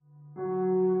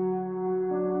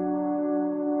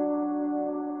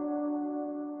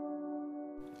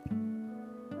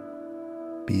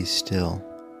be still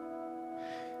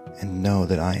and know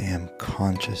that I am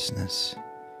consciousness,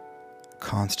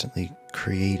 constantly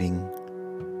creating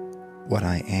what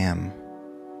I am,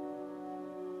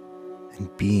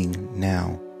 and being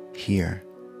now here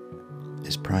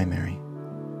is primary.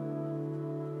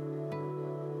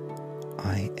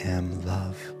 I am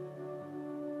love.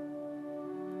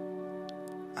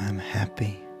 I'm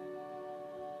happy.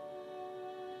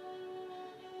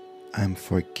 I'm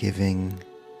forgiving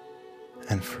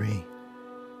and free.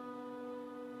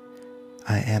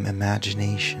 I am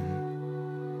imagination.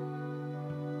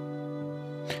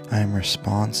 I am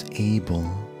response able,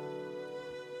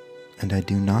 and I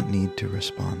do not need to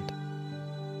respond.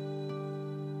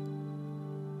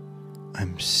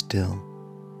 I'm still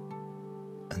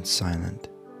and silent.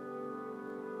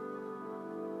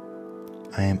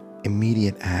 I am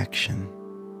immediate action,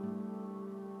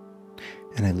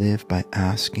 and I live by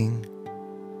asking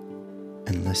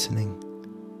and listening.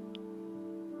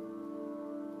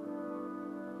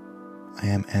 I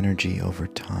am energy over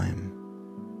time.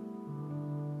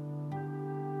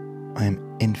 I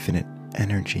am infinite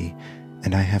energy,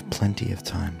 and I have plenty of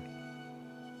time.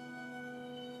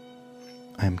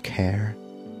 I am care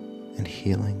and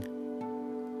healing.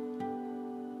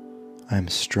 I am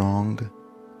strong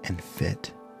and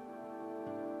fit.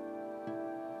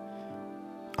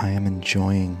 I am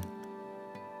enjoying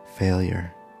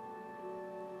failure,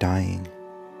 dying,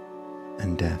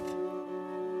 and death.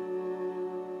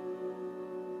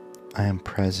 I am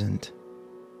present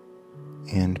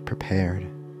and prepared.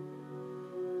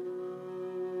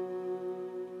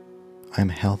 I am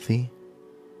healthy,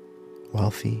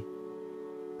 wealthy,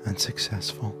 and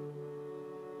successful.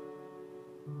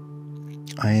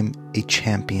 I am a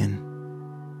champion.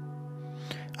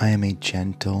 I am a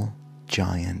gentle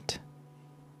giant.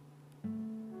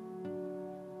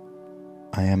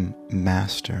 I am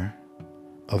master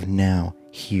of now,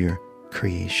 here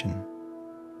creation.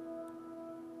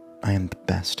 I am the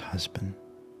best husband.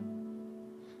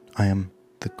 I am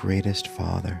the greatest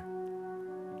father.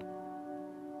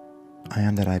 I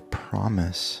am that I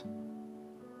promise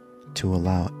to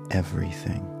allow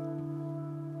everything.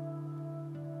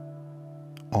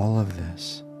 All of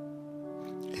this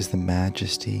is the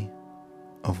majesty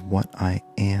of what I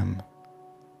am,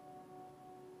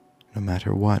 no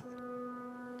matter what,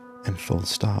 and full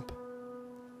stop.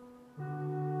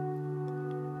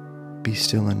 Be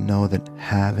still and know that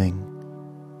having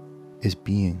is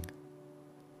being.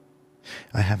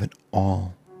 I have it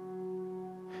all.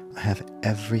 I have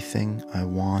everything I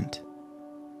want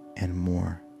and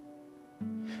more.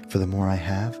 For the more I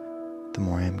have, the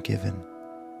more I am given.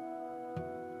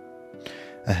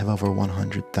 I have over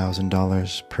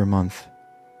 $100,000 per month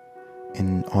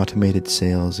in automated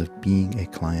sales of being a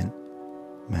client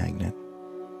magnet.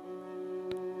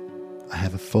 I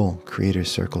have a full Creator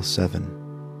Circle 7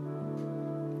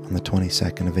 on the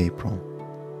 22nd of April.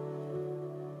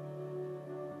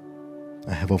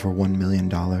 I have over $1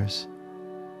 million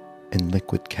in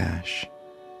liquid cash.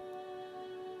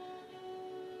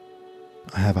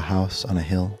 I have a house on a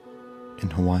hill in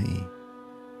Hawaii,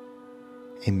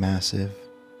 a massive,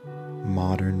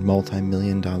 modern,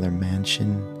 multi-million-dollar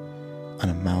mansion on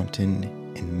a mountain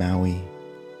in Maui,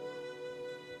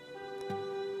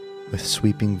 with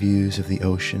sweeping views of the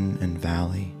ocean and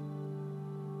valley,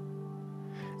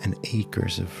 and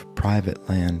acres of private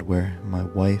land where my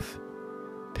wife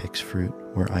picks fruit,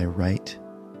 where I write,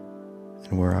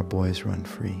 and where our boys run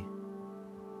free.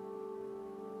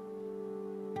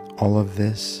 All of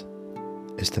this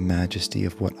is the majesty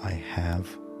of what I have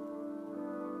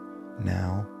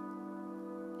now,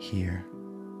 here,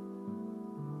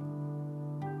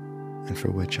 and for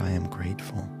which I am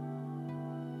grateful.